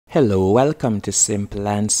Hello, welcome to Simple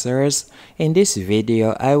Answers. In this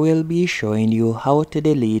video, I will be showing you how to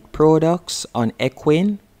delete products on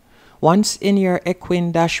Ecwid. Once in your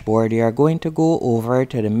Ecwid dashboard, you are going to go over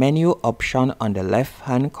to the menu option on the left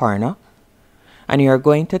hand corner and you are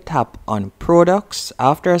going to tap on Products.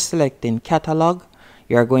 After selecting Catalog,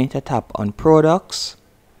 you are going to tap on Products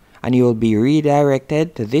and you will be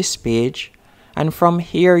redirected to this page. And from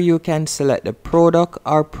here you can select the product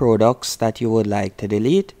or products that you would like to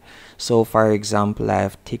delete. So for example, I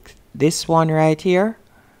have ticked this one right here.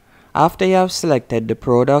 After you have selected the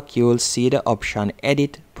product, you will see the option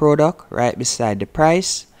Edit Product right beside the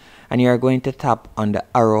price, and you are going to tap on the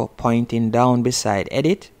arrow pointing down beside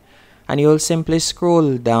Edit, and you will simply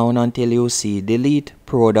scroll down until you see Delete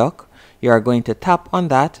Product. You are going to tap on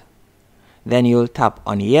that, then you will tap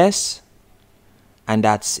on Yes, and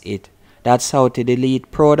that's it. That's how to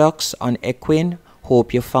delete products on Ecwid.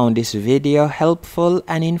 Hope you found this video helpful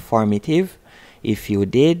and informative. If you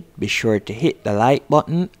did, be sure to hit the like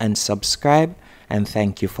button and subscribe, and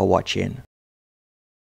thank you for watching.